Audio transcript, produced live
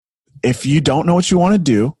if you don't know what you want to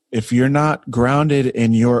do, if you're not grounded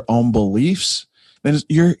in your own beliefs, then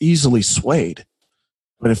you're easily swayed.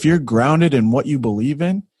 But if you're grounded in what you believe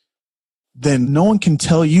in, then no one can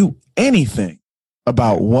tell you anything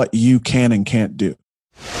about what you can and can't do.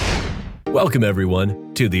 Welcome,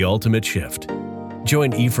 everyone, to The Ultimate Shift.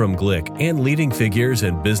 Join Ephraim Glick and leading figures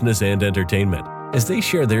in business and entertainment as they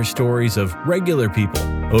share their stories of regular people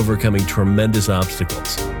overcoming tremendous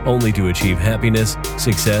obstacles, only to achieve happiness,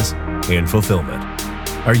 success, and fulfillment.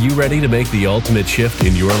 Are you ready to make the ultimate shift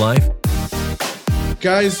in your life?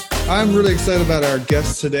 Guys, I'm really excited about our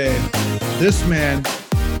guest today. This man,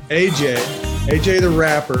 AJ the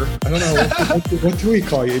rapper. I don't know, what do we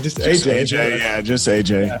call you? Just AJ. AJ, yeah, just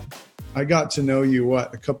AJ. Yeah. I got to know you,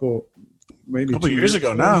 a couple years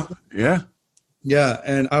ago now. Yeah. Yeah,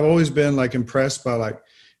 and I've always been like impressed by like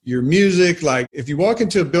your music. Like if you walk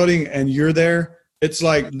into a building and you're there, it's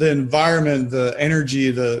like the environment, the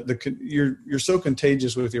energy, you're so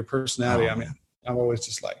contagious with your personality. I mean, I'm always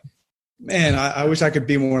just like, man, I wish I could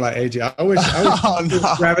be more like AJ. I wish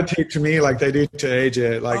people gravitate to me like they do to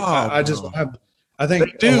AJ. Like I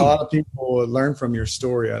think a lot of people learn from your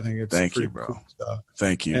story. I think it's pretty cool stuff.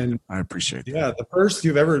 Thank you. And I appreciate that. Yeah, the first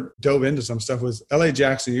you've ever dove into some stuff was L.A.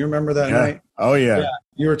 Jackson. You remember that night? Oh, yeah.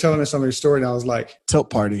 You were telling me some of your story, and I was like,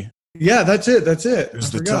 Tilt Party. Yeah, that's it. It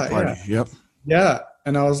was the Tilt Party. Yeah. Yep. Yeah,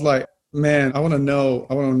 and I was like, man, I want to know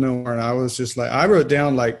more. And I was just like, I wrote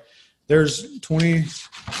down like, there's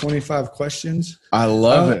 25 questions. I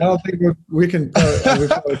love it. I don't think we can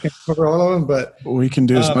probably can't cover all of them, but we can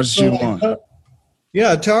do as much as you want.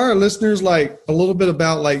 Yeah, tell our listeners like a little bit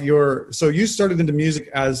about like so you started into music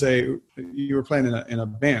you were playing in a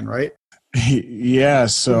band, right? Yeah.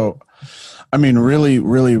 So, I mean, really,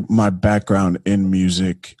 really my background in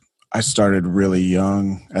music, I started really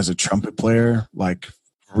young as a trumpet player, like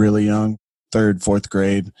really young, 3rd, 4th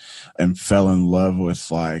grade, and fell in love with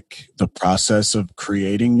like the process of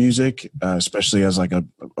creating music, especially as like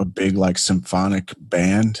a big like symphonic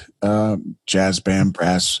band, jazz band,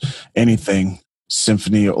 brass, anything.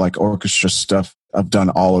 Symphony, like orchestra stuff. I've done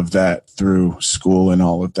all of that through school and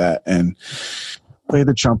all of that, and played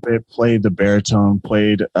the trumpet, played the baritone,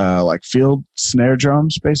 played like field snare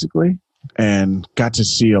drums basically, and got to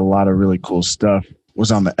see a lot of really cool stuff.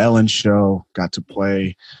 Was on the Ellen Show, got to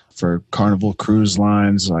play for Carnival Cruise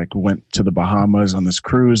Lines, like went to the Bahamas on this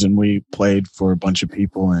cruise, and we played for a bunch of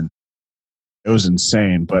people, and it was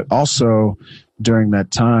insane. But also during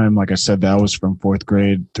that time, like I said, that was from 4th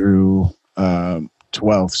grade through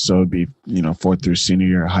 12th, so it'd be 4th through senior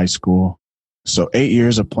year of high school. So 8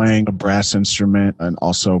 years of playing a brass instrument and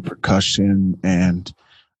also percussion, and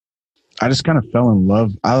I just kind of fell in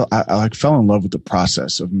love. I fell in love with the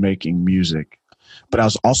process of making music. But I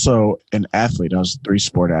was also an athlete. I was a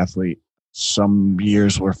 3-sport athlete. Some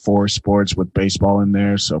years were 4 sports with baseball in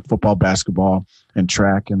there, so football, basketball, and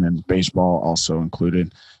track, and then baseball also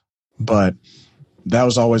included. But that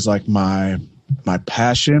was always like my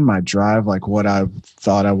passion, my drive, like what I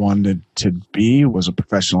thought I wanted to be was a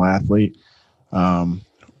professional athlete.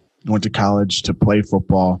 Went to college to play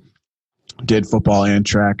football, did football and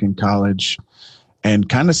track in college, and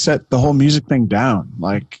kind of set the whole music thing down,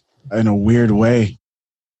 like in a weird way.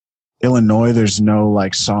 Illinois, there's no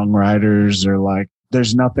like songwriters or like,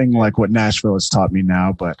 there's nothing like what Nashville has taught me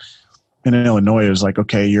now. But in Illinois, it was like,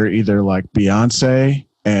 okay, you're either like Beyonce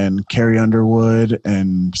and Carrie Underwood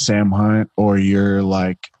and Sam Hunt, or you're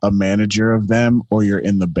like a manager of them, or you're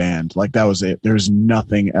in the band. Like that was it. There's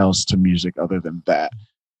nothing else to music other than that.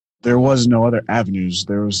 There was no other avenues.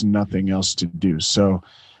 There was nothing else to do. So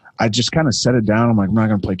I just kind of set it down. I'm like, I'm not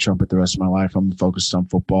going to play trumpet the rest of my life. I'm focused on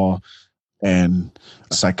football and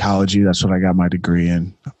psychology. That's what I got my degree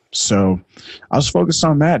in. So I was focused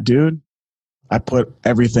on that, dude. I put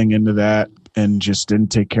everything into that and just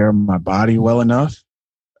didn't take care of my body well enough.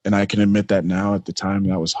 And I can admit that now. At the time,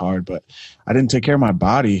 that was hard, but I didn't take care of my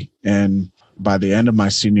body. And by the end of my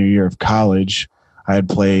senior year of college, I had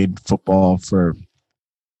played football for,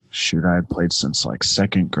 I had played since like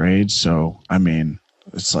 2nd grade. So, I mean,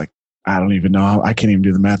 it's like, I don't even know. I can't even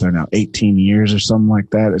do the math right now. 18 years or something like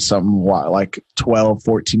that. It's something like 12,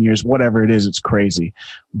 14 years, whatever it is. It's crazy.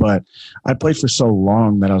 But I played for so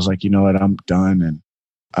long that I was like, you know what, I'm done. And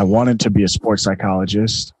I wanted to be a sports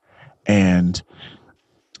psychologist, and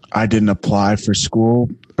I didn't apply for school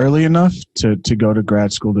early enough to go to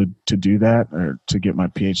grad school to do that, or to get my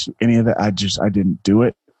PhD, any of that. I didn't do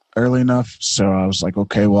it early enough. So I was like,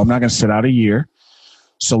 okay, well, I'm not going to sit out a year.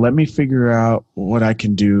 So let me figure out what I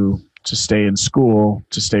can do to stay in school,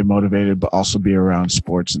 to stay motivated, but also be around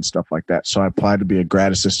sports and stuff like that. So I applied to be a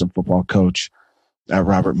grad assistant football coach. at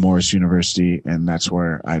Robert Morris University, and that's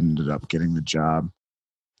where I ended up getting the job.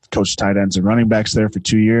 Coached tight ends and running backs there for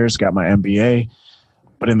 2 years, got my MBA.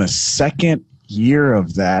 But in the second year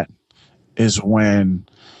of that is when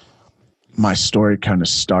my story kind of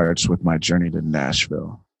starts with my journey to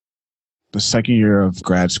Nashville. The second year of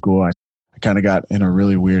grad school, I kind of got in a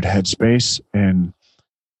really weird headspace, and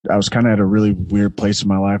I was kind of at a really weird place in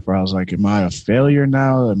my life where I was like, am I a failure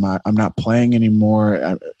now? I'm not playing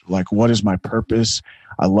anymore. Like, what is my purpose?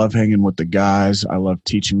 I love hanging with the guys. I love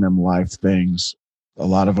teaching them life things. A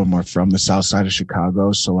lot of them are from the south side of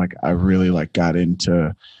Chicago. So like, I really like got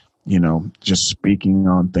into, just speaking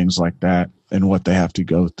on things like that and what they have to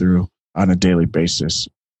go through on a daily basis.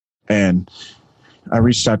 And I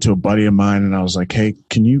reached out to a buddy of mine and I was like, hey,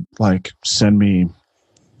 can you like send me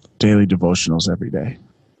daily devotionals every day?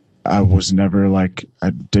 I was never like,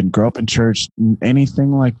 I didn't grow up in church,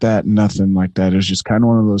 anything like that, nothing like that. It was just kind of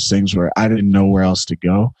one of those things where I didn't know where else to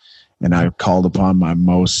go. And I called upon my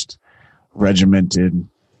most regimented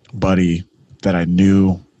buddy that I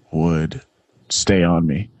knew would stay on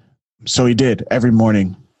me. So he did every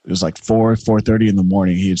morning. It was like 4:30 in the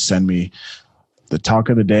morning. He'd send me the talk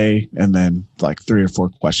of the day and then like 3 or 4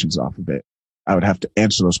 questions off of it. I would have to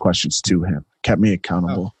answer those questions to him. Kept me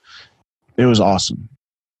accountable. It was awesome.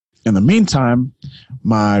 In the meantime,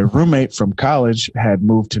 my roommate from college had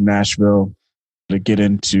moved to Nashville to get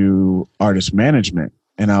into artist management.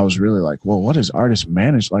 And I was really like, well, what is artist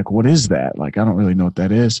management? Like, what is that? Like, I don't really know what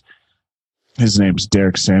that is. His name's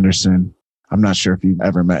Derek Sanderson. I'm not sure if you've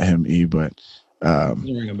ever met him, E, but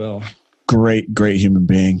ring a bell. Great human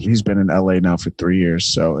being. He's been in LA now for 3 years.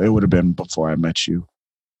 So it would have been before I met you.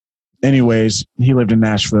 Anyways, he lived in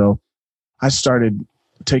Nashville. I started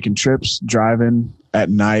taking trips, driving at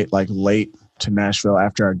night, like late to Nashville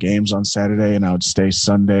after our games on Saturday, and I would stay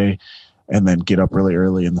Sunday and then get up really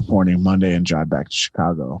early in the morning Monday and drive back to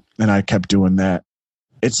Chicago. And I kept doing that.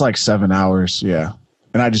 It's like 7 hours. Yeah.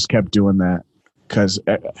 And I just kept doing that because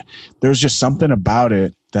there was just something about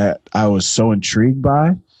it that I was so intrigued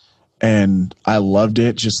by. And I loved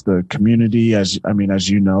it. Just the community, as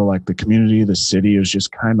you know, like the community, the city, it was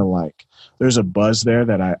just kind of like, there's a buzz there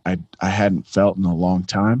that I hadn't felt in a long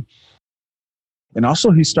time. And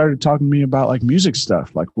also he started talking to me about like music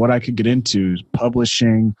stuff, like what I could get into,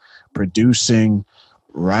 publishing, producing,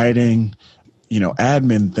 writing,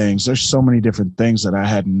 admin things. There's so many different things that I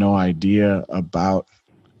had no idea about.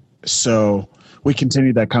 So we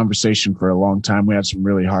continued that conversation for a long time. We had some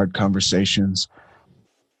really hard conversations.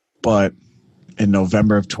 But in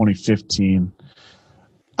November of 2015,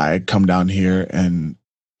 I had come down here and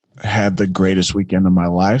had the greatest weekend of my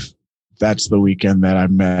life. That's the weekend that I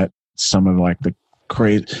met some of like the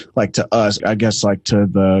crazy, like to us, I guess like to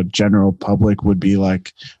the general public would be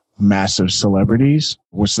like massive celebrities,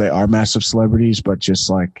 which they are massive celebrities, but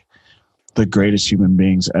just like the greatest human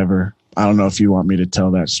beings ever. I don't know if you want me to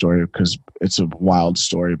tell that story because it's a wild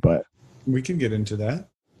story, but we can get into that.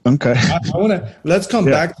 Okay. Let's come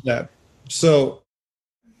back to that. So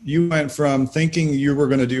you went from thinking you were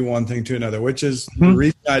going to do one thing to another, which is the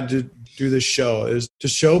reason I did do this show is to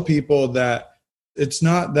show people that it's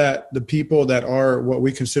not that the people that are what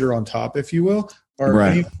we consider on top, if you will, are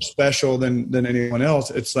any more special than anyone else.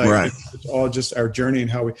 It's like, it's all just our journey and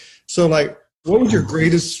how we, so like, what was your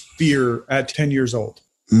greatest fear at 10 years old?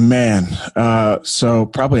 Man. So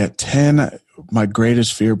probably at 10, my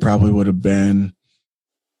greatest fear probably would have been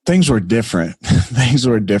things were different. Things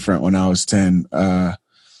were different when I was 10.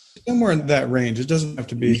 Somewhere in that range. It doesn't have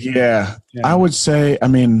to be. Yeah. I would say,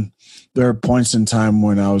 there are points in time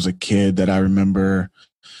when I was a kid that I remember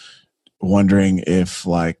wondering if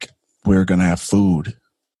like we were going to have food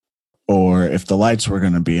or if the lights were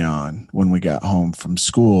going to be on when we got home from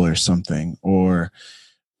school or something. Or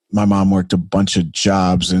my mom worked a bunch of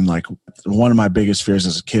jobs and like one of my biggest fears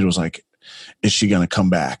as a kid was like, is she going to come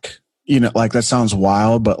back? Like that sounds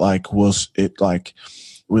wild, but like we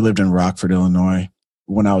lived in Rockford, Illinois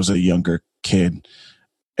when I was a younger kid.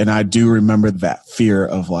 And I do remember that fear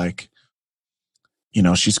of like,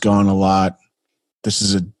 she's gone a lot. This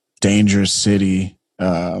is a dangerous city.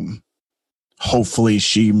 Hopefully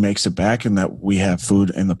she makes it back and that we have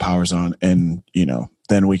food and the power's on and,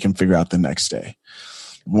 then we can figure out the next day.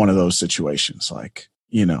 One of those situations, like,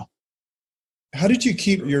 How did you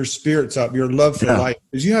keep your spirits up, your love for life?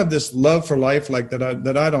 Because you have this love for life like that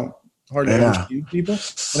I don't hardly ever see people.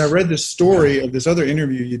 And I read this story of this other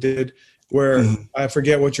interview you did where I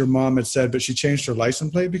forget what your mom had said, but she changed her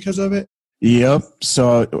license plate because of it. Yep.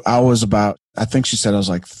 So I think she said I was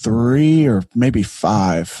like 3 or maybe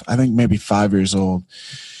 5. I think maybe 5 years old.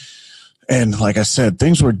 And like I said,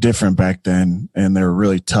 things were different back then and they were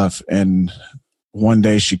really tough. And one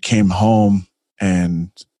day she came home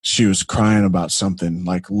and she was crying about something,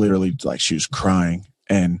 like literally like she was crying.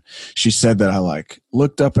 And she said that I like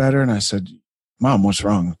looked up at her and I said, Mom, what's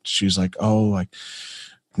wrong? She's like, oh, like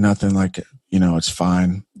nothing, like, you know, it's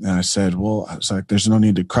fine. And I said, well, I was like, there's no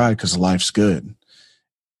need to cry because life's good.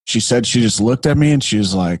 She said, she just looked at me and she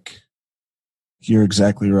was like, you're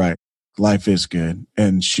exactly right. Life is good.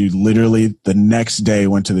 And she literally the next day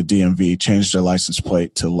went to the DMV, changed her license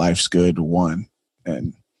plate to Life's Good 1.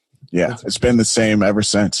 And yeah, it's been the same ever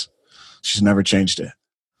since. She's never changed it.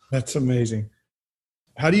 That's amazing.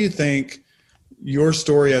 How do you think your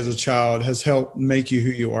story as a child has helped make you who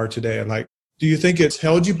you are today? Like, do you think it's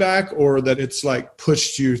held you back or that it's like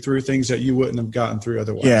pushed you through things that you wouldn't have gotten through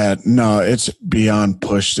otherwise? Yeah, no, it's beyond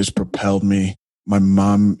pushed. It's propelled me. My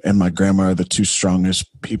mom and my grandma are the two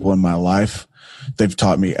strongest people in my life. They've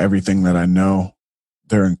taught me everything that I know.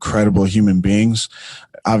 They're incredible human beings.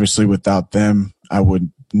 Obviously, without them, I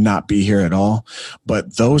would not be here at all.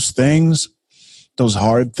 But those things, those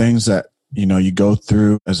hard things that, you know, you go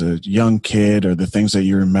through as a young kid, or the things that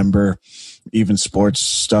you remember, even sports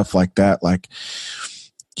stuff like that, like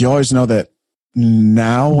you always know that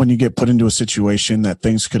now when you get put into a situation that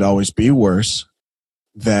things could always be worse,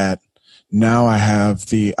 that now I have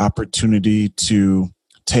the opportunity to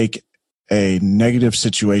take a negative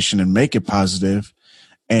situation and make it positive.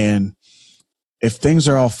 And if things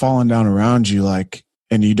are all falling down around you, like,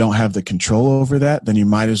 and you don't have the control over that, then you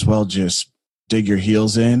might as well just dig your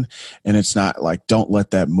heels in. And it's not like, don't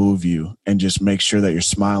let that move you, and just make sure that you're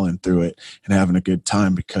smiling through it and having a good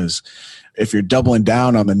time. Because if you're doubling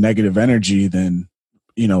down on the negative energy, then,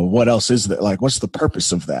 you know, what else is that? Like, what's the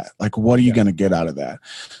purpose of that? Like, what are you going to get out of that?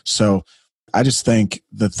 So I just think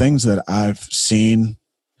the things that I've seen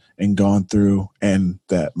and gone through, and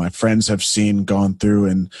that my friends have seen, gone through,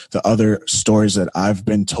 and the other stories that I've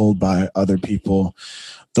been told by other people,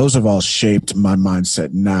 those have all shaped my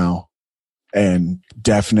mindset now and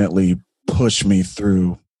definitely push me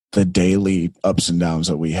through the daily ups and downs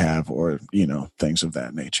that we have, or, you know, things of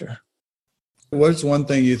that nature. What's one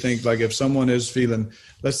thing you think, like if someone is feeling,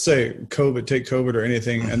 let's say take COVID or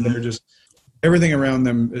anything, and they're just, everything around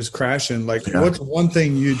them is crashing. Like, what's one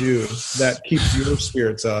thing you do that keeps your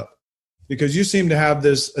spirits up? Because you seem to have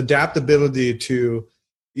this adaptability to,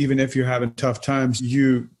 even if you're having tough times,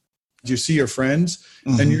 you see your friends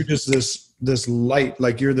and you're just this light,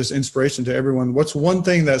 like you're this inspiration to everyone. What's one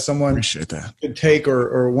thing that someone could take,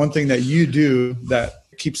 or one thing that you do that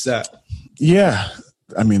keeps that? Yeah.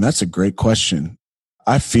 I mean, that's a great question.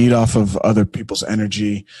 I feed off of other people's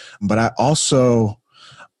energy, but I also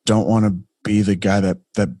don't want to be the guy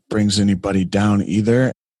that brings anybody down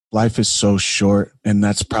either. Life is so short, and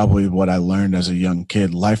that's probably what I learned as a young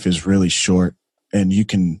kid. Life is really short, and you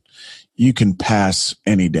can pass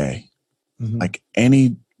any day. Like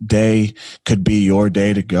any day could be your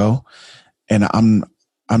day to go, and I'm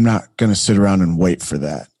not going to sit around and wait for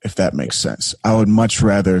that, if that makes sense. I would much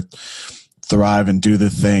rather thrive and do the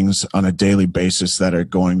things on a daily basis that are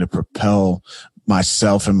going to propel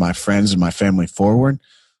myself and my friends and my family forward.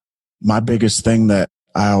 My biggest thing that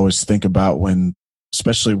I always think about when,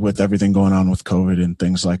 especially with everything going on with COVID and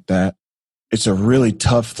things like that, it's a really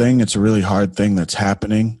tough thing. It's a really hard thing that's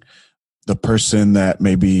happening. The person that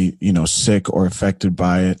may be, you know, sick or affected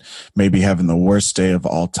by it may be having the worst day of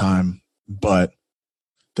all time. But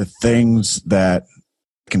the things that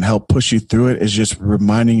can help push you through it is just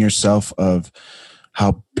reminding yourself of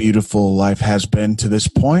how beautiful life has been to this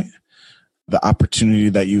point, the opportunity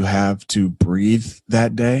that you have to breathe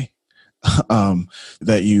that day,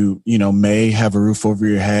 that you know, may have a roof over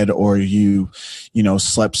your head, or you know,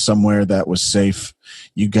 slept somewhere that was safe.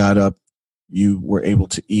 You got up, you were able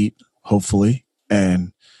to eat, hopefully,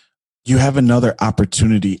 and you have another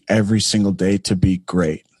opportunity every single day to be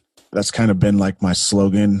great. That's kind of been like my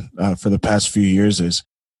slogan for the past few years, is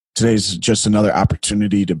today's just another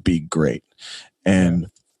opportunity to be great. And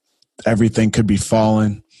everything could be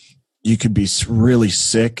falling. You could be really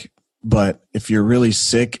sick, but if you're really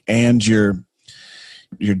sick and you're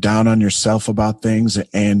down on yourself about things,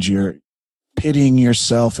 and you're pitying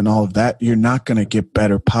yourself and all of that, you're not going to get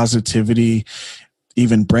better. Positivity,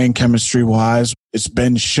 even brain chemistry wise, it's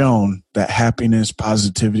been shown that happiness,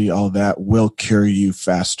 positivity, all that will cure you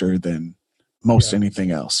faster than most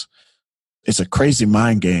anything else. It's a crazy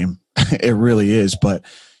mind game. It really is. But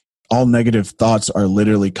all negative thoughts are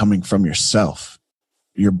literally coming from yourself.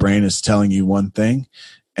 Your brain is telling you one thing.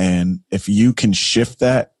 And if you can shift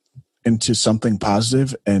that into something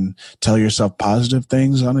positive and tell yourself positive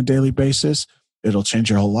things on a daily basis, it'll change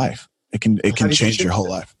your whole life. It can change your whole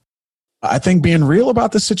life. I think being real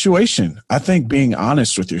about the situation. I think being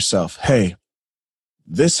honest with yourself. Hey,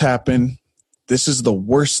 this happened. This is the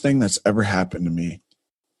worst thing that's ever happened to me.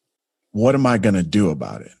 What am I going to do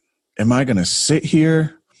about it? Am I going to sit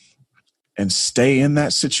here and stay in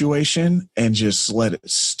that situation and just let it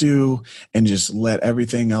stew and just let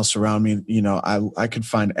everything else around me? You know, I could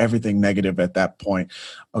find everything negative at that point.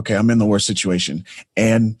 Okay, I'm in the worst situation,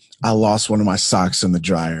 and I lost one of my socks in the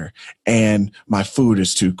dryer, and my food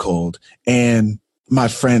is too cold, and my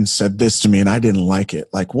friend said this to me and I didn't like it.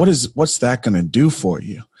 Like, what's that going to do for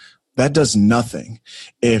you? That does nothing.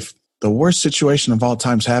 If the worst situation of all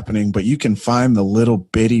time's happening, but you can find the little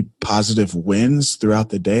bitty positive wins throughout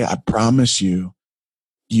the day, I promise you,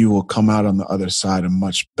 you will come out on the other side a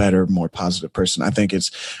much better, more positive person. I think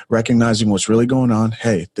it's recognizing what's really going on.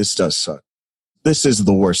 Hey, this does suck. This is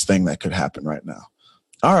the worst thing that could happen right now.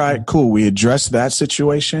 All right, cool. We addressed that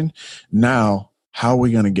situation. Now, how are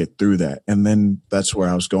we going to get through that? And then that's where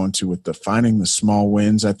I was going to with finding the small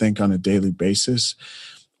wins, I think, on a daily basis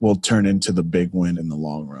will turn into the big win in the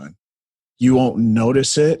long run. You won't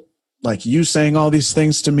notice it. Like you saying all these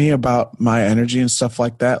things to me about my energy and stuff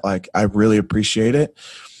like that, like I really appreciate it.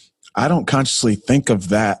 I don't consciously think of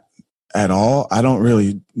that at all. I don't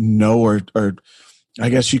really know or I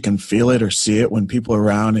guess you can feel it or see it when people are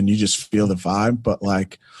around and you just feel the vibe, but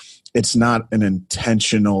like it's not an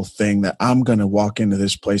intentional thing that I'm going to walk into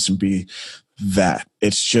this place and be that.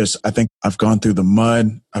 It's just, I think I've gone through the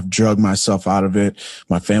mud. I've drugged myself out of it.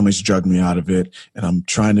 My family's drugged me out of it. And I'm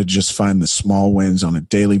trying to just find the small wins on a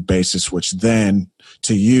daily basis, which then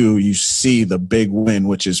to you see the big win,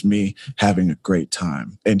 which is me having a great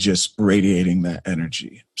time and just radiating that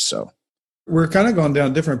energy. So we're kind of going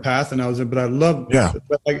down a different path than I was in, but I love,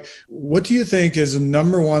 like, what do you think is the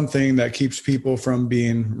number one thing that keeps people from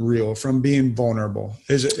being real, from being vulnerable?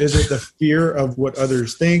 Is it the fear of what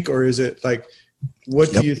others think, or is it like,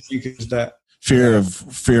 what do you think is that? Fear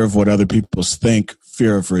of what other people think,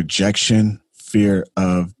 fear of rejection, fear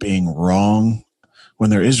of being wrong, when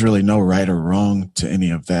there is really no right or wrong to any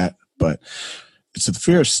of that. But it's the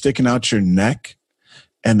fear of sticking out your neck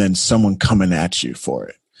and then someone coming at you for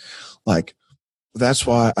it. Like, that's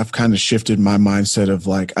why I've kind of shifted my mindset of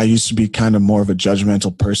like, I used to be kind of more of a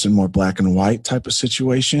judgmental person, more black and white type of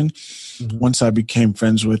situation. Mm-hmm. Once I became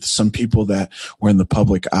friends with some people that were in the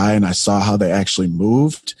public eye and I saw how they actually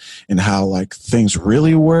moved and how like things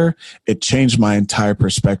really were, it changed my entire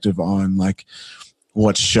perspective on like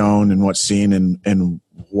what's shown and what's seen and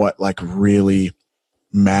what like really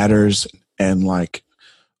matters, and like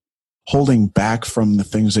holding back from the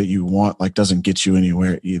things that you want like doesn't get you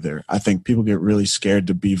anywhere either. I think people get really scared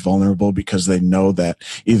to be vulnerable because they know that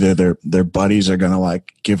either their buddies are going to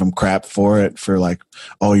like give them crap for it, for like,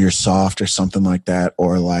 oh, you're soft or something like that.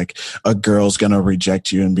 Or like a girl's going to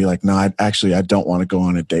reject you and be like, no, I don't want to go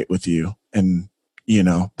on a date with you. And, you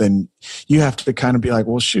know, then you have to kind of be like,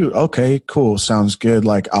 well, shoot, okay, cool. Sounds good.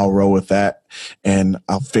 Like I'll roll with that and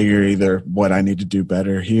I'll figure either what I need to do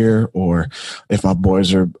better here, or if my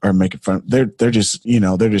boys are making fun, they're just, you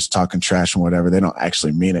know, they're just talking trash and whatever. They don't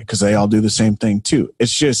actually mean it because they all do the same thing too.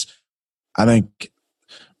 It's just, I think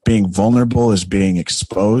being vulnerable is being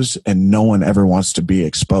exposed, and no one ever wants to be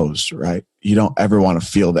exposed, right? You don't ever want to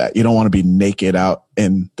feel that. You don't want to be naked out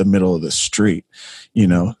in the middle of the street, you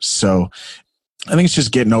know? So I think it's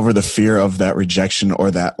just getting over the fear of that rejection,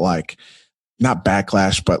 or that like, not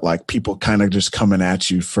backlash, but like people kind of just coming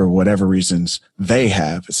at you for whatever reasons they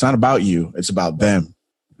have. It's not about you. It's about them.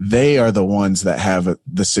 They are the ones that have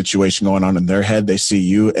the situation going on in their head. They see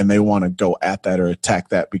you and they want to go at that or attack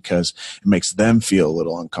that because it makes them feel a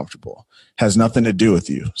little uncomfortable. It has nothing to do with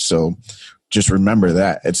you. So just remember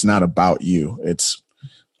that it's not about you. It's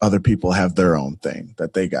other people have their own thing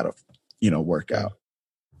that they got to, you know, work out.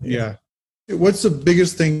 Yeah. What's the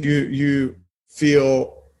biggest thing you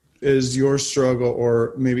feel is your struggle,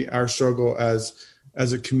 or maybe our struggle as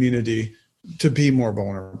a community, to be more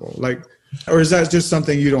vulnerable? Like, or is that just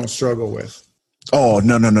something you don't struggle with? Oh,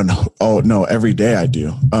 no. Oh, no. Every day I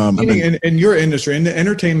do. In your industry, in the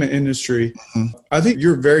entertainment industry, mm-hmm. I think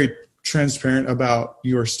you're very transparent about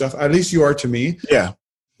your stuff. At least you are to me. Yeah.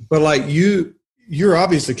 But like you're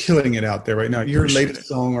obviously killing it out there right now. Your latest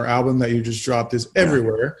song or album that you just dropped is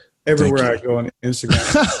everywhere. Yeah. Everywhere I go on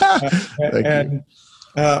Instagram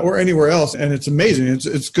or anywhere else. And it's amazing.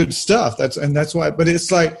 It's good stuff. That's why, but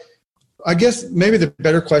it's like, I guess maybe the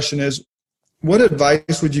better question is, what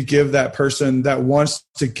advice would you give that person that wants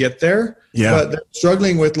to get there, but they're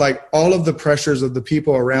struggling with like all of the pressures of the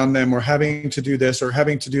people around them, or having to do this or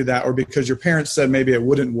having to do that, or because your parents said maybe it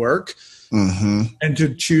wouldn't work, mm-hmm. and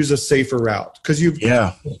to choose a safer route? Because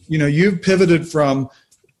you've pivoted from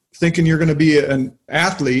thinking you're going to be an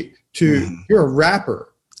athlete to you're a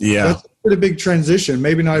rapper. Yeah. That's a pretty big transition.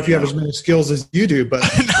 Maybe not if you have as many skills as you do, but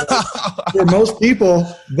for most people,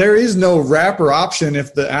 there is no rapper option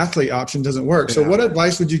if the athlete option doesn't work. So what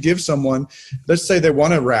advice would you give someone, let's say they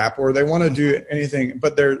want to rap or they want to do anything,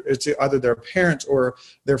 but it's either their parents or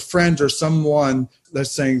their friends or someone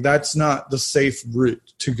that's saying that's not the safe route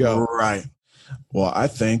to go. Right. Well, I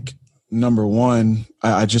think number one,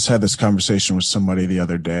 I just had this conversation with somebody the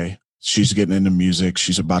other day. She's getting into music.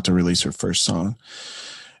 She's about to release her first song.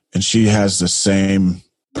 And she has the same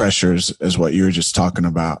pressures as what you were just talking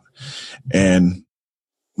about. And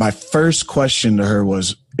my first question to her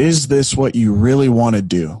was, is this what you really want to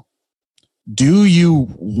do? Do you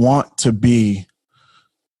want to be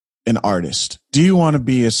an artist? Do you want to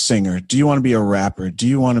be a singer? Do you want to be a rapper? Do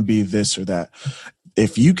you want to be this or that?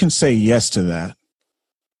 If you can say yes to that,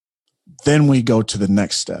 then we go to the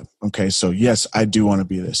next step. Okay, so yes, I do want to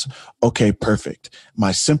be this. Okay, perfect.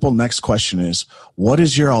 My simple next question is, what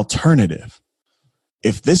is your alternative?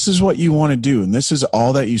 If this is what you want to do and this is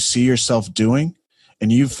all that you see yourself doing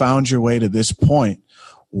and you've found your way to this point,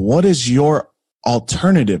 what is your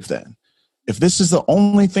alternative then? If this is the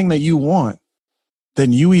only thing that you want,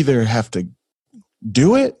 then you either have to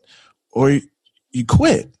do it or you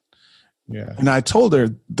quit. Yeah. And I told her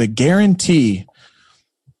the guarantee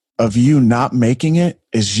of you not making it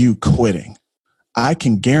is you quitting. I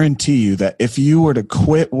can guarantee you that if you were to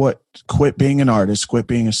quit being an artist, quit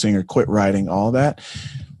being a singer, quit writing, all that,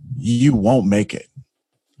 you won't make it.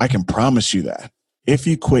 I can promise you that. If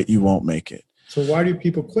you quit, you won't make it. So why do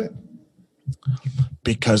people quit?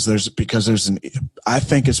 I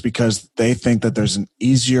think it's because they think that there's an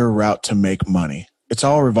easier route to make money. It's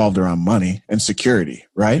all revolved around money and security,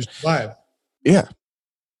 right? Live. Yeah.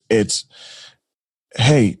 It's,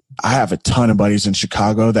 hey, I have a ton of buddies in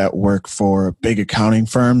Chicago that work for big accounting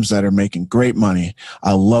firms that are making great money.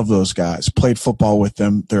 I love those guys. Played football with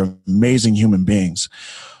them. They're amazing human beings.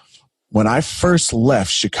 When I first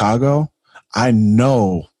left Chicago, I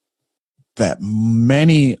know that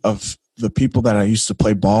many of the people that I used to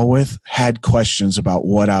play ball with had questions about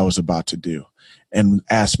what I was about to do and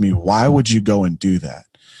asked me, why would you go and do that?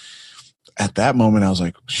 At that moment, I was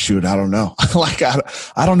like, shoot, I don't know.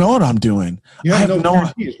 I don't know what I'm doing. You have no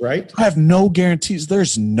guarantees, right? I have no guarantees.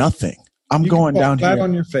 There's nothing. I'm going down here. Flat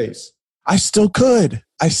on your face. I still could.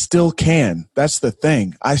 I still can. That's the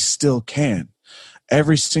thing. I still can.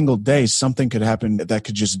 Every single day, something could happen that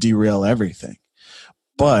could just derail everything.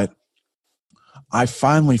 But I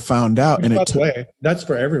finally found out, and that's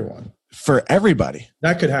for everyone. For everybody.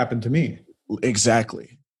 That could happen to me.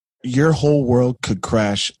 Exactly. Your whole world could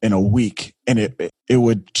crash in a week, and it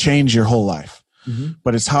would change your whole life. Mm-hmm.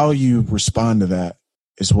 But it's how you respond to that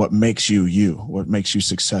is what makes you you, what makes you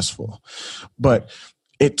successful. But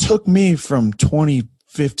it took me from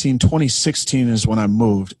 2016 is when I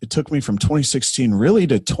moved. It took me from 2016 really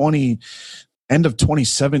to end of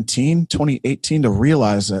 2017, 2018 to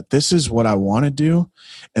realize that this is what I want to do.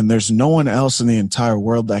 And there's no one else in the entire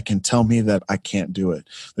world that can tell me that I can't do it.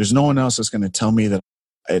 There's no one else that's going to tell me that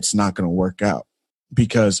it's not going to work out.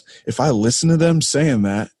 Because if I listen to them saying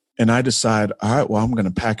that and I decide, all right, well, I'm going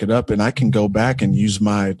to pack it up and I can go back and use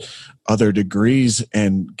my other degrees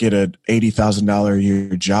and get a $80,000 a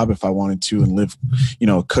year job if I wanted to and live,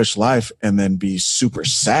 a cush life and then be super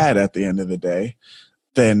sad at the end of the day,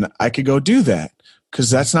 then I could go do that because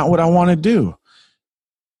that's not what I want to do.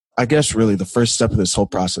 I guess really the first step of this whole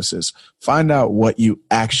process is find out what you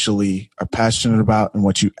actually are passionate about and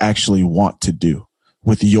what you actually want to do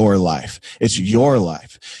with your life. It's your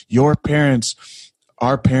life. Your parents,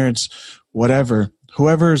 our parents, whatever,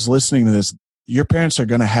 whoever is listening to this, your parents are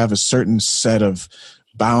going to have a certain set of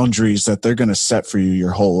boundaries that they're going to set for you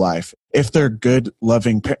your whole life. If they're good,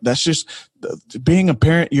 loving parents, that's just being a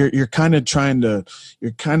parent. You're kind of trying to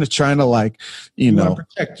like, you know,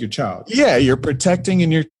 protect your child. Yeah. You're protecting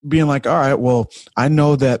and you're being like, all right, well, I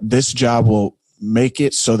know that this job will make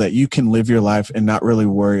it so that you can live your life and not really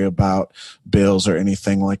worry about bills or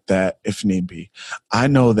anything like that if need be. I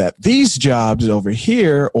know that these jobs over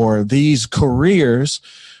here or these careers,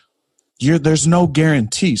 there's no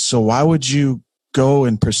guarantee. So why would you go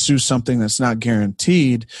and pursue something that's not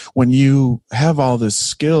guaranteed when you have all the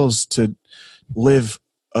skills to live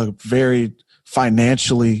a very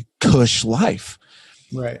financially cush life?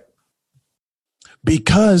 Right.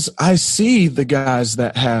 Because I see the guys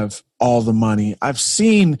that have all the money. I've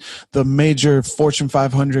seen the major Fortune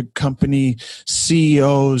 500 company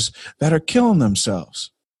CEOs that are killing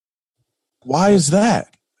themselves. Why is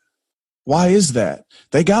that? Why is that?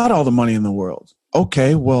 They got all the money in the world.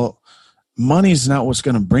 Okay, well, money's not what's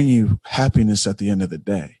going to bring you happiness at the end of the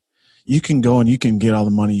day. You can go and you can get all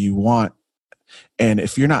the money you want And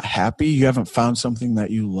if you're not happy, you haven't found something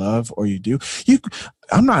that you love or you do.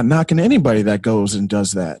 I'm not knocking anybody that goes and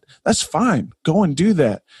does that. That's fine. Go and do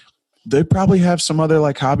that. They probably have some other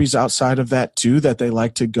like hobbies outside of that too, that they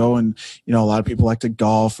like to go and, a lot of people like to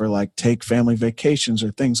golf or like take family vacations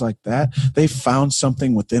or things like that. They found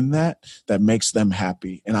something within that makes them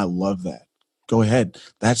happy. And I love that. Go ahead.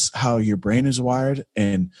 That's how your brain is wired,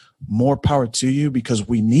 and more power to you, because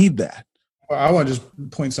we need that. Well, I want to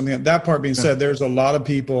just point something out. That part being said, there's a lot of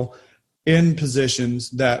people in positions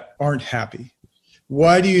that aren't happy.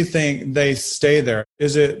 Why do you think they stay there?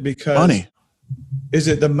 Is it because money? Is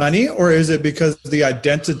it the money, or is it because of the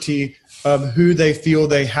identity of who they feel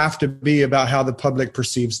they have to be about how the public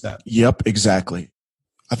perceives them? Yep, exactly.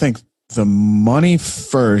 I think the money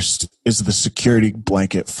first is the security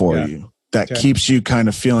blanket for you that keeps you kind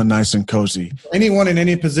of feeling nice and cozy. Anyone in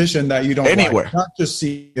any position that you don't anywhere, like, not just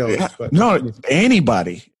CEOs. But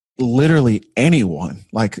anybody. Literally anyone,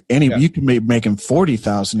 like you can make making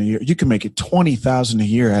 40,000 a year. You can make it 20,000 a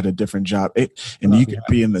year at a different job, and you could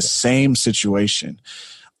be in the same situation.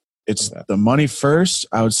 It's the money first,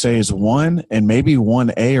 I would say, is one, and maybe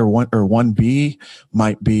 1A or 1B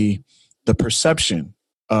might be the perception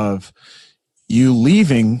of you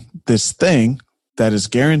leaving this thing that is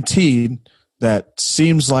guaranteed, that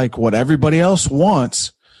seems like what everybody else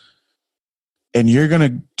wants. And you're going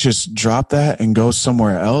to just drop that and go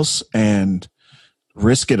somewhere else and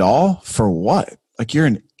risk it all for what? Like, you're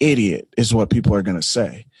an idiot is what people are going to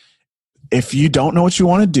say. If you don't know what you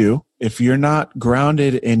want to do, if you're not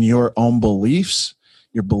grounded in your own beliefs,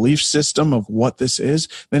 your belief system of what this is,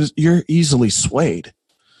 then you're easily swayed.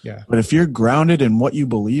 Yeah. But if you're grounded in what you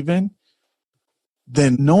believe in,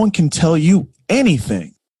 then no one can tell you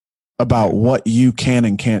anything about what you can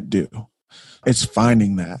and can't do. It's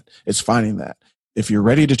finding that. If you're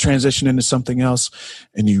ready to transition into something else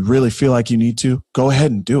and you really feel like you need to, go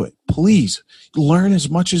ahead and do it. Please learn as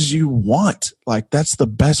much as you want. Like, that's the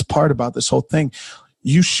best part about this whole thing.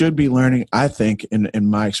 You should be learning, I think, in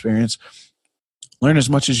my experience, learn as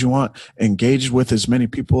much as you want, engage with as many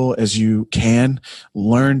people as you can,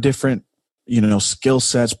 learn different skill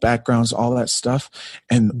sets, backgrounds, all that stuff.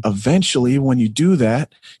 And eventually, when you do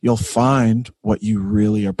that, you'll find what you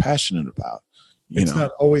really are passionate about. It's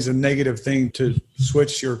not always a negative thing to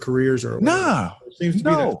switch your careers or whatever. No. There seems to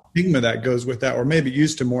be that stigma that goes with that, or maybe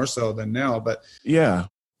used to more so than now. But yeah.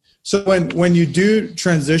 So when you do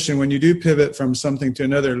transition, when you do pivot from something to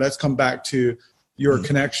another, let's come back to your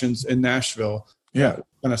connections in Nashville. Yeah.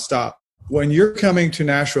 Going to stop. When you're coming to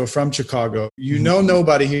Nashville from Chicago, you know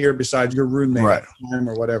nobody here besides your roommate at the time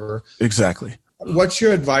or whatever. Exactly. What's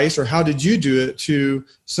your advice, or how did you do it to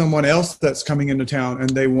someone else that's coming into town and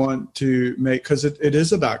they want to make, because it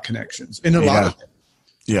is about connections in a lot of things.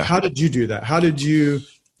 Yeah. How did you do that? How did you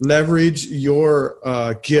leverage your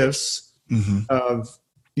gifts of,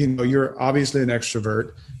 you're obviously an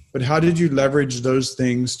extrovert, but how did you leverage those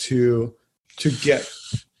things to get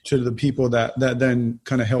to the people that then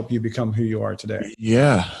kind of help you become who you are today?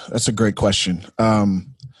 Yeah, that's a great question.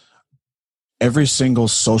 Every single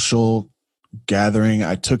social gathering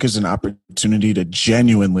I took as an opportunity to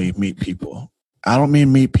genuinely meet people. I don't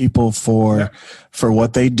mean meet people for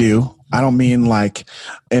what they do. I don't mean like,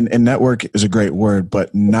 and network is a great word,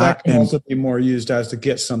 but not. That can also be more used as to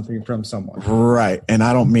get something from someone. Right. And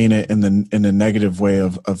I don't mean it in the negative way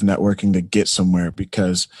of networking to get somewhere,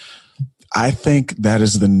 because I think that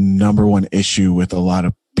is the number one issue with a lot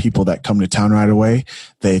of people that come to town right away.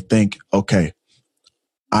 They think, okay,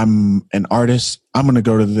 I'm an artist. I'm going to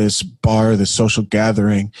go to this bar, this social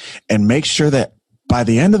gathering, and make sure that by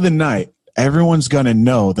the end of the night, everyone's going to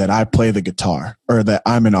know that I play the guitar or that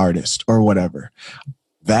I'm an artist or whatever.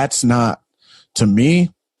 That's not, to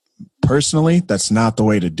me personally, that's not the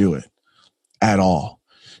way to do it at all.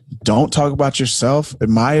 Don't talk about yourself.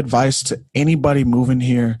 And my advice to anybody moving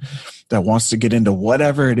here that wants to get into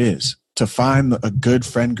whatever it is, to find a good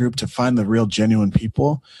friend group, to find the real genuine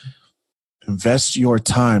people, invest your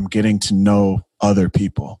time getting to know other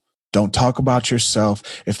people. Don't talk about yourself.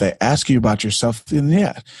 If they ask you about yourself,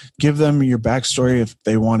 then give them your backstory if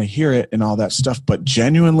they want to hear it and all that stuff. But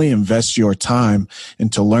genuinely invest your time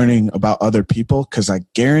into learning about other people, because I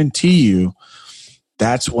guarantee you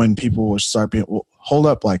that's when people will start being, well, hold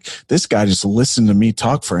up, like, this guy just listened to me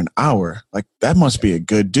talk for an hour. Like, that must be a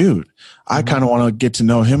good dude. I kind of want to get to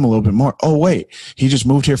know him a little bit more. Oh, wait, he just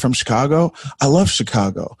moved here from Chicago. I love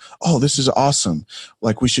Chicago. Oh, this is awesome.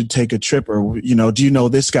 Like, we should take a trip, or, do you know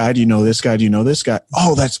this guy? Do you know this guy? Do you know this guy?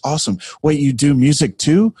 Oh, that's awesome. Wait, you do music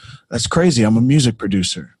too? That's crazy. I'm a music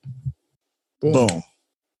producer. Boom.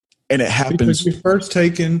 And it happens. Because you've first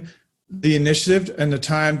taken the initiative and the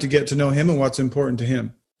time to get to know him and what's important to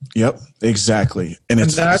him. Yep, exactly. And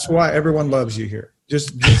that's why everyone loves you here.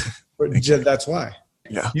 Just that's why.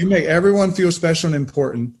 Yeah. You make everyone feel special and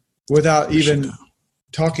important without even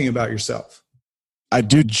talking about yourself. I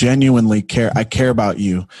do genuinely care. I care about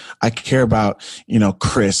you. I care about,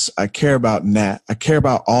 Chris. I care about Nat. I care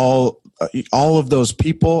about all of those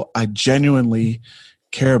people I genuinely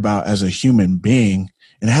care about as a human being.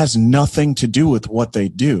 And it has nothing to do with what they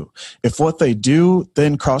do. If what they do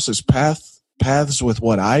then crosses paths with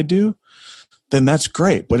what I do, then that's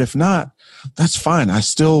great. But if not, that's fine. I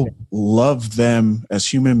still love them as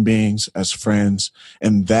human beings, as friends.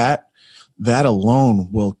 And that alone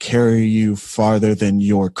will carry you farther than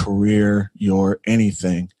your career, your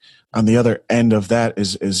anything. On the other end of that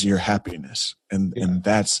is your happiness. And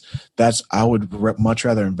that's I would much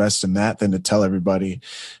rather invest in that than to tell everybody,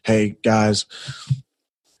 hey guys,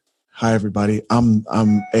 hi everybody, I'm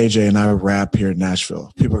AJ and I rap here in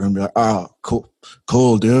Nashville. People are gonna be like, oh,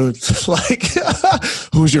 cool dude. Like,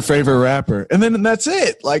 who's your favorite rapper? And then that's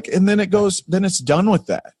it. Like, and then then it's done with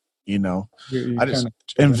that. I just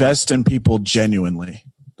invest in people genuinely.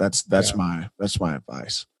 That's my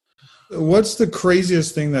advice. What's the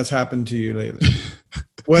craziest thing that's happened to you lately?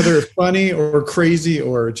 Whether it's funny or crazy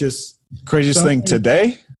or just craziest thing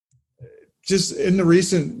today? Just in the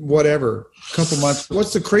recent couple months.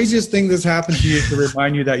 What's the craziest thing that's happened to you to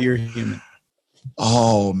remind you that you're human?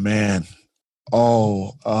 Oh man.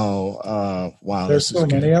 Wow. There's so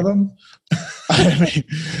many of them. I mean,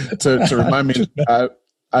 to remind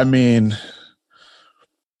me,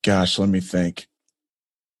 gosh, let me think.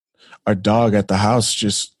 Our dog at the house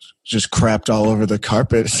just crapped all over the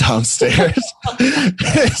carpet downstairs.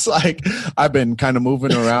 It's like I've been kind of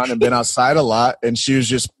moving around and been outside a lot, and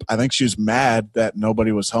I think she was mad that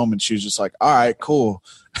nobody was home, and she was just like, all right, cool.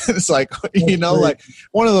 It's like, like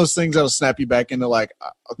one of those things that'll snap you back into like,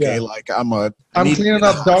 okay, like I'm cleaning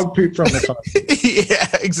up dog poop from the car. Yeah,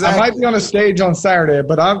 exactly. I might be on a stage on Saturday,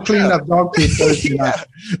 but I'm cleaning up dog poop Thursday night.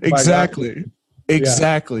 Exactly.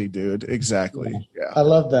 Exactly, dude. Exactly. Yeah. I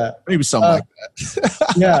love that. Maybe something like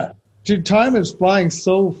that. Yeah. Dude, time is flying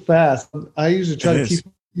so fast. I usually try to keep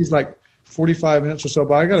these like 45 minutes or so,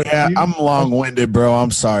 but I got to. Yeah, I'm long-winded, bro.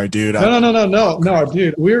 I'm sorry, dude. No,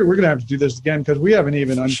 dude. We're going to have to do this again because we haven't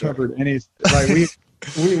even uncovered any. Like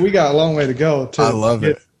we got a long way to go. I love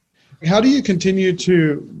it. How do you continue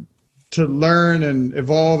to learn and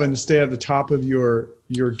evolve and stay at the top of your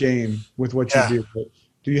game with what you do?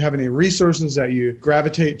 Do you have any resources that you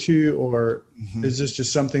gravitate to, or is this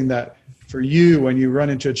just something that for you, when you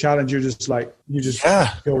run into a challenge, you're just like,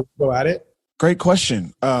 go at it? Great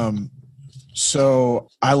question. So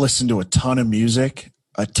I listen to a ton of music,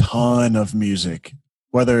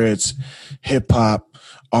 whether it's hip hop,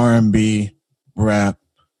 R&B, rap,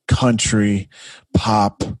 country,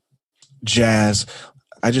 pop, jazz.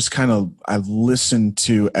 I listen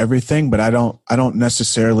to everything, but I don't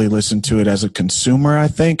necessarily listen to it as a consumer. I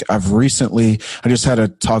think I just had a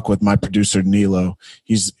talk with my producer, Nilo.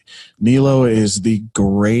 Nilo is the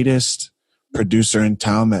greatest producer in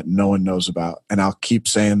town that no one knows about. And I'll keep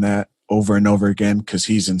saying that over and over again because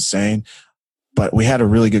he's insane. But we had a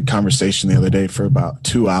really good conversation the other day for about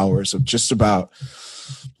 2 hours of just about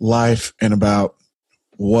life and about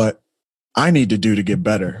what I need to do to get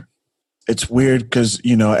better. It's weird because,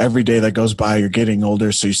 every day that goes by, you're getting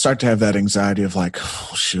older. So you start to have that anxiety of like,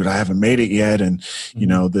 oh, shoot, I haven't made it yet. And,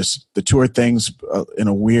 the tour thing's in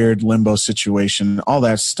a weird limbo situation, all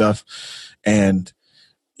that stuff. And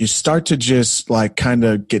you start to just like kind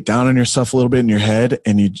of get down on yourself a little bit in your head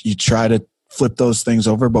and you try to flip those things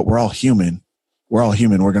over, but we're all human. We're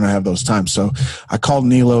going to have those times. So I called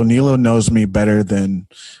Nilo. Nilo knows me better than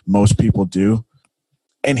most people do.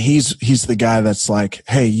 And he's the guy that's like,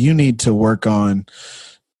 hey, you need to work on,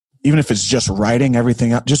 even if it's just writing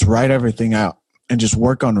everything out, just write everything out and just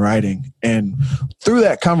work on writing. And through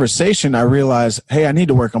that conversation, I realized, hey, I need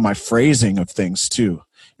to work on my phrasing of things too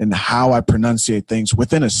and how I pronunciate things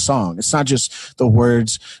within a song. It's not just the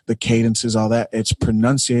words, the cadences, all that. It's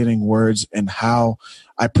pronunciating words and how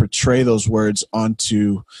I portray those words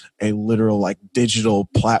onto a literal like digital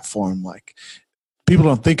platform. Like, people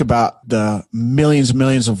don't think about the millions and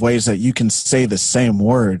millions of ways that you can say the same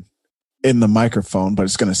word in the microphone, but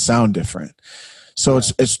it's going to sound different. So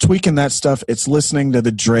it's tweaking that stuff. It's listening to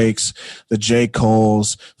the Drakes, the J.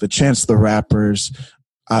 Coles, the Chance the Rappers.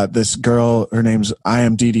 This girl, her name's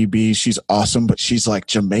IMDDB. She's awesome, but she's like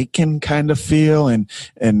Jamaican kind of feel and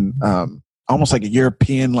almost like a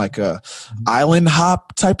European, like a island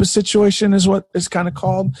hop type of situation is what it's kind of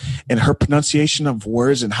called. And her pronunciation of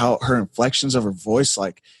words and how her inflections of her voice,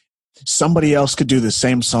 like somebody else could do the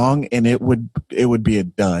same song and it would be a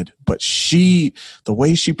dud. But the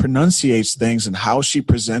way she pronunciates things and how she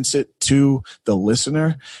presents it to the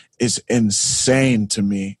listener is insane to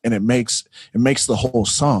me, and it makes the whole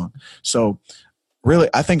song. So really,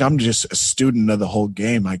 I think I'm just a student of the whole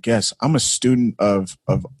game, I guess. I'm a student of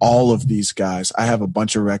all of these guys. I have a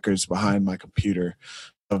bunch of records behind my computer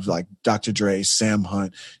of like Dr. Dre, Sam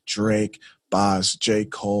Hunt, Drake, Boz, J.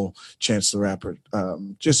 Cole, Chance the Rapper,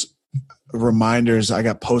 just reminders. I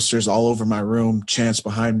got posters all over my room, Chance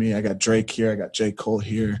behind me. I got Drake here. I got J. Cole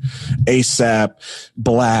here, ASAP,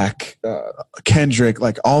 Black, Kendrick,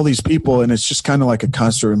 like all these people. And it's just kind of like a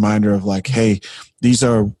constant reminder of like, hey, these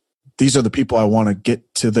are the people I want to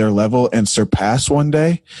get to their level and surpass one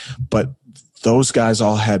day. But those guys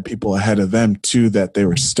all had people ahead of them too that they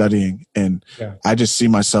were studying. And I just see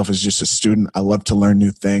myself as just a student. I love to learn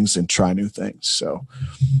new things and try new things. So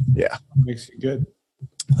yeah. Makes you good.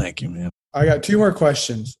 Thank you, man. I got 2 more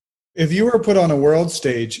questions. If you were put on a world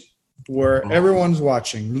stage where everyone's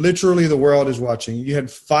watching, literally the world is watching, you had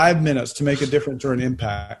 5 minutes to make a difference or an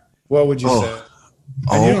impact, what would you say?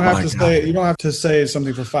 And you don't have to say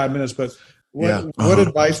something for 5 minutes, but what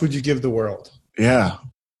advice would you give the world? Yeah.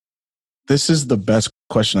 This is the best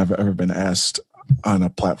question I've ever been asked on a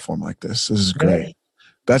platform like this. This is great.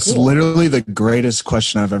 That's literally the greatest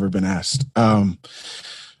question I've ever been asked.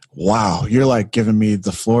 Wow. You're like giving me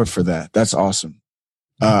the floor for that. That's awesome.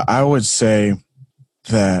 I would say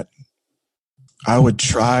that I would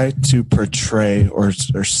try to portray or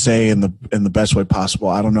say in the best way possible.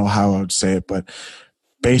 I don't know how I would say it, but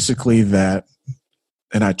basically that,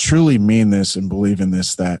 and I truly mean this and believe in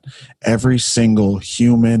this, that every single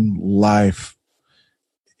human life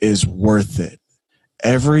is worth it.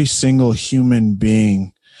 Every single human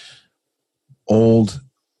being, old,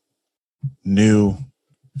 new,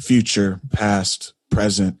 future, past,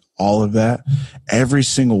 present, all of that, every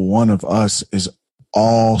single one of us is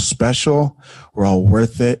all special. We're all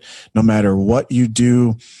worth it. No matter what you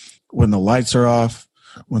do, when the lights are off,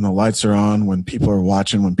 when the lights are on, when people are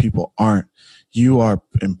watching, when people aren't, you are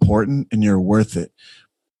important and you're worth it.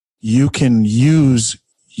 You can use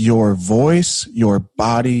your voice, your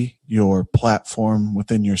body, your platform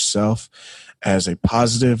within yourself as a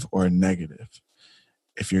positive or a negative.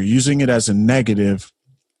 If you're using it as a negative,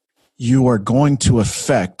 you are going to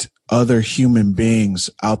affect other human beings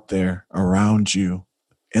out there around you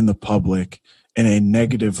in the public in a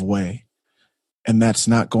negative way. And that's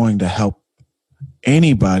not going to help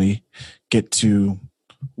anybody get to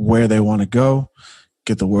where they want to go,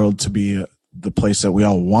 get the world to be the place that we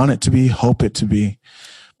all want it to be, hope it to be.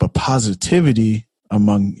 But positivity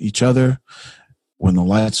among each other, when the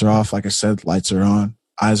lights are off, like I said, lights are on,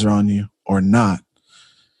 eyes are on you or not,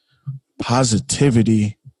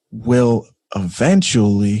 positivity will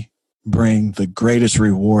eventually bring the greatest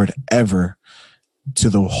reward ever to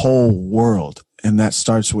the whole world. And that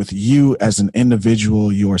starts with you as an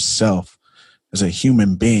individual, yourself, as a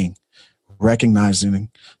human being, recognizing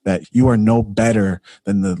that you are no better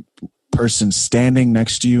than the person standing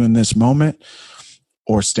next to you in this moment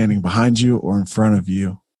or standing behind you or in front of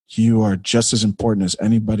you. You are just as important as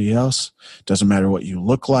anybody else. Doesn't matter what you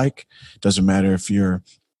look like. Doesn't matter if you're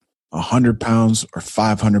 100 pounds or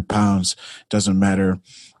 500 pounds. Doesn't matter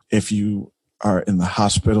if you are in the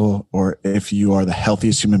hospital or if you are the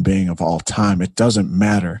healthiest human being of all time. It doesn't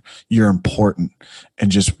matter. You're important.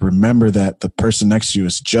 And just remember that the person next to you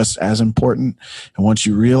is just as important. And once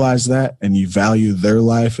you realize that and you value their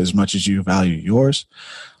life as much as you value yours,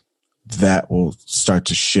 that will start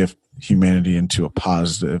to shift humanity into a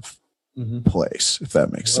positive place, if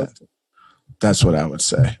that makes sense. That's what I would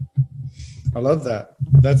say. I love that.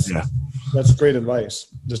 That's great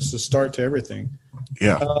advice. Just to start to everything.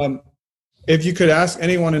 Yeah. If you could ask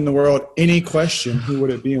anyone in the world any question, who would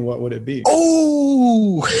it be and what would it be?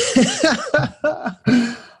 Oh,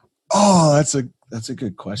 that's a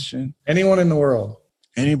good question. Anyone in the world.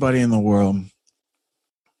 Anybody in the world.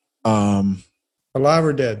 Alive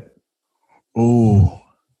or dead? Oh,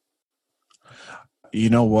 you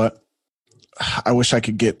know what? I wish I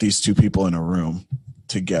could get these two people in a room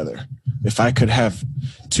together. If I could have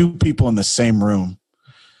two people in the same room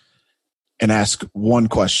and ask one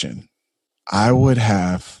question, I would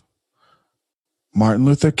have Martin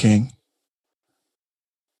Luther King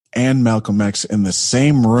and Malcolm X in the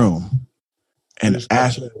same room and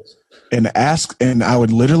I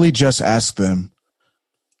would literally just ask them,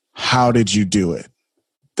 how did you do it?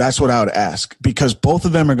 That's what I would ask, because both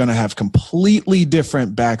of them are going to have completely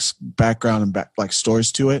different background and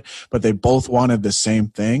stories to it, but they both wanted the same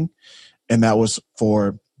thing. And that was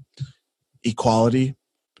for equality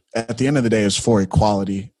at the end of the day, it's for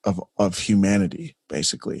equality of humanity,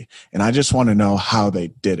 basically. And I just want to know how they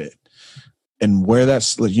did it and where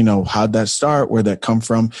that's, how'd that start, where'd that come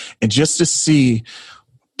from? And just to see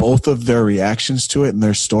both of their reactions to it and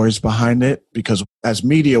their stories behind it, because as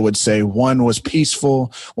media would say, one was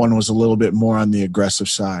peaceful, one was a little bit more on the aggressive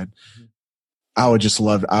side. I would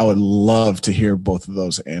love to hear both of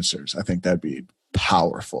those answers. I think that'd be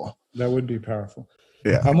powerful. That would be powerful.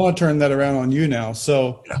 Yeah. I'm going to turn that around on you now.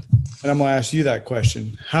 So, and I'm going to ask you that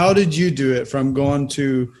question. How did you do it from going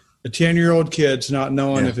to a 10-year-old kid to not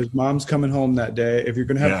knowing if his mom's coming home that day, if you're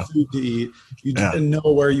going to have food to eat? You didn't know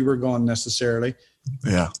where you were going necessarily.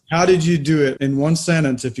 Yeah. How did you do it in one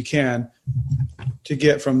sentence, if you can, to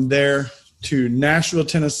get from there to Nashville,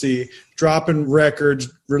 Tennessee, dropping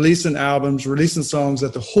records, releasing albums, releasing songs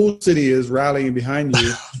that the whole city is rallying behind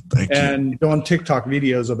you and doing TikTok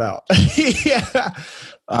videos about? Yeah.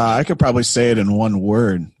 I could probably say it in one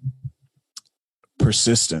word.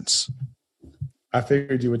 Persistence. I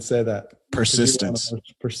figured you would say that. Persistence.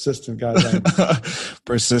 Persistent guy.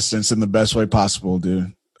 Persistence in the best way possible,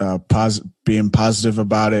 dude. Being positive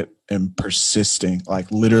about it and persisting, like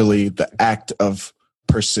literally the act of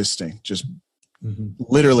persisting. Just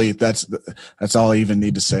literally, that's all I even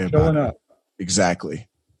need to say about it. Exactly.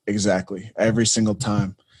 Every single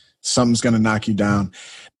time, something's going to knock you down.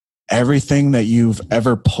 Everything that you've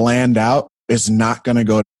ever planned out is not going to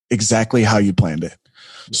go exactly how you planned it.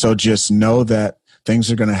 So just know that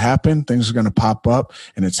things are going to happen, things are going to pop up,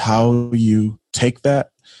 and it's how you take that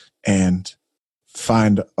and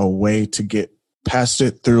find a way to get past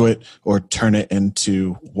it, through it, or turn it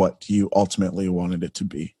into what you ultimately wanted it to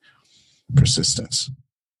be. Persistence.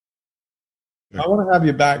 I want to have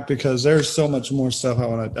you back because there's so much more stuff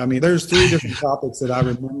there's 3 different topics that I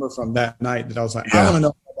remember from that night that I was like, I want to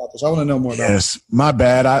know more about this. I want to know more about this. My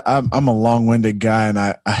bad. I'm a long-winded guy, and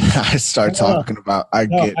I start talking about,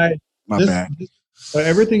 my bad. But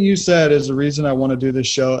everything you said is the reason I want to do this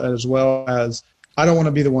show, as well as I don't want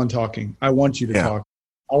to be the one talking. I want you to talk.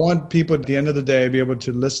 I want people at the end of the day to be able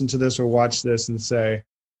to listen to this or watch this and say,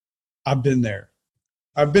 I've been there.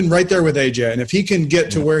 I've been right there with AJ. And if he can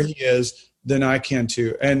get to where he is, then I can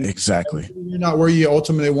too. And exactly. You're not where you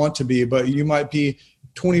ultimately want to be, but you might be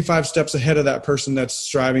 25 steps ahead of that person that's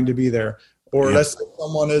striving to be there. Or let's say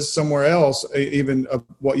someone is somewhere else, even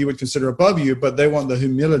what you would consider above you, but they want the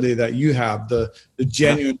humility that you have, the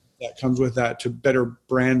genuine that comes with that to better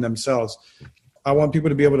brand themselves. I want people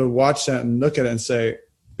to be able to watch that and look at it and say,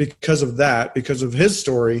 because of that, because of his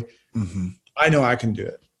story, I know I can do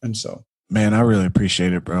it. And so, man, I really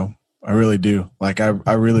appreciate it, bro. I really do. Like,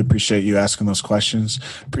 I really appreciate you asking those questions.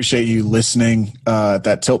 Appreciate you listening at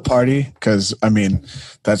that tilt party, because, I mean,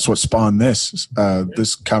 that's what spawned this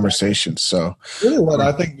conversation. So really what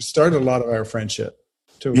I think started a lot of our friendship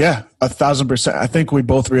too. Yeah, 1,000%. I think we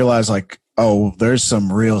both realized, like, oh, there's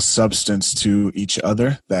some real substance to each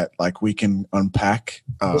other that, like, we can unpack.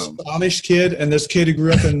 This Amish kid and this kid who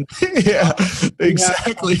grew up in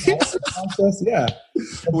exactly. Yeah,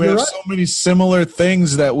 we have so many similar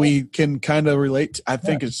things that we can kind of relate to. I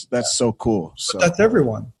think that's so cool. So but that's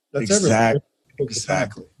everyone. That's everyone.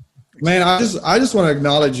 Exactly. Man, I just want to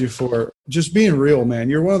acknowledge you for just being real,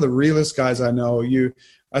 man. You're one of the realest guys I know.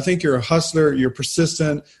 I think you're a hustler. You're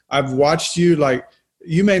persistent. I've watched you. Like,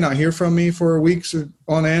 you may not hear from me for weeks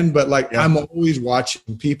on end, but like I'm always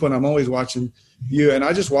watching people and I'm always watching you. And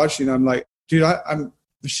I just watch you and I'm like, dude, I'm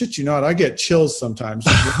shit you not. I get chills sometimes.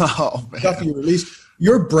 Stuff you release.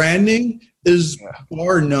 Your branding is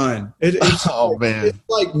bar none. It's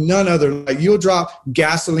like none other. Like, you'll drop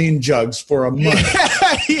gasoline jugs for a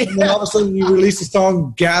month. And then all of a sudden you release a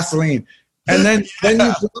song, Gasoline. And then you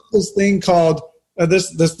drop this thing called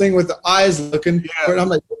this thing with the eyes looking. And I'm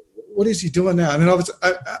like, what is he doing now? And then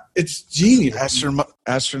it's genius.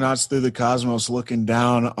 Astronauts through the cosmos looking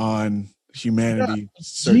down on humanity,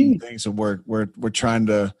 certain things, and we're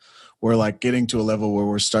like getting to a level where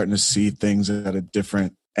we're starting to see things at a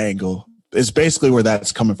different angle. It's basically where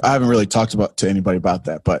that's coming from. I haven't really talked to anybody about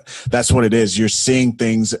that, but that's what it is. You're seeing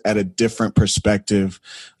things at a different perspective,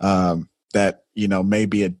 that, may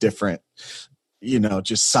be a different,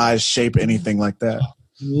 just size, shape, anything like that.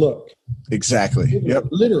 Look. Exactly. Yep.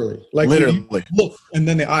 Literally. Like, literally. Look, and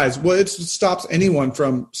then the eyes. Well, it stops anyone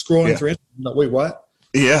from scrolling through Instagram. Like, wait, what?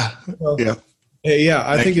 Yeah.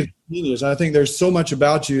 I think it's genius. I think there's so much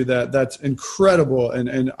about you that's incredible.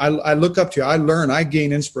 And I look up to you. I learn. I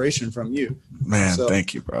gain inspiration from you. Man,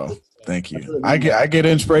 thank you, bro. Thank you. I get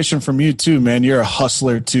inspiration from you too, man. You're a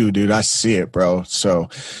hustler too, dude. I see it, bro. So,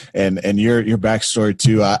 and your backstory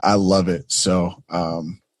too. I love it. So,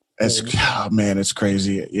 It's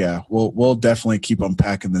crazy. Yeah, we'll definitely keep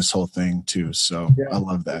unpacking this whole thing too. So I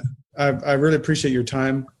love that. I really appreciate your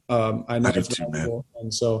time. I know it's too, man.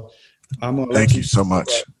 And so I'm gonna thank you so much.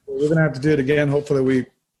 We're gonna have to do it again. Hopefully, we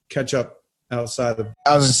catch up outside of.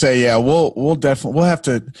 I was gonna say, yeah, we'll have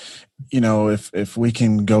to, if we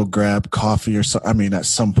can go grab coffee or something. I mean, at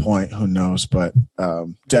some point, who knows? But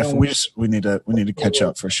definitely, we need to catch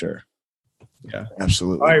up for sure. Yeah,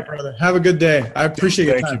 absolutely. All right, brother. Have a good day. I appreciate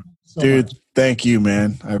your time. Dude, thank you,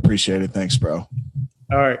 man. I appreciate it. Thanks, bro.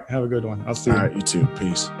 All right. Have a good one. I'll see you. All right. You too.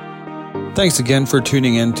 Peace. Thanks again for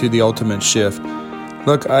tuning in to The Ultimate Shift.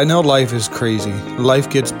 Look, I know life is crazy. Life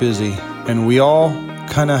gets busy, and we all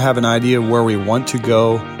kind of have an idea of where we want to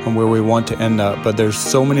go and where we want to end up, but there's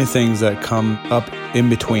so many things that come up in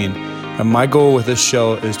between. And my goal with this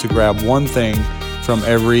show is to grab one thing from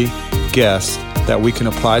every guest that we can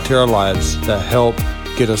apply to our lives that help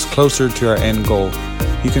get us closer to our end goal.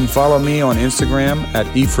 You can follow me on Instagram at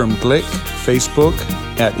Ephraim Glick, Facebook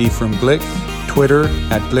at Ephraim Glick, Twitter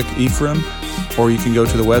at Glick Ephraim, or you can go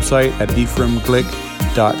to the website at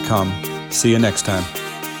ephraimglick.com. See you next time.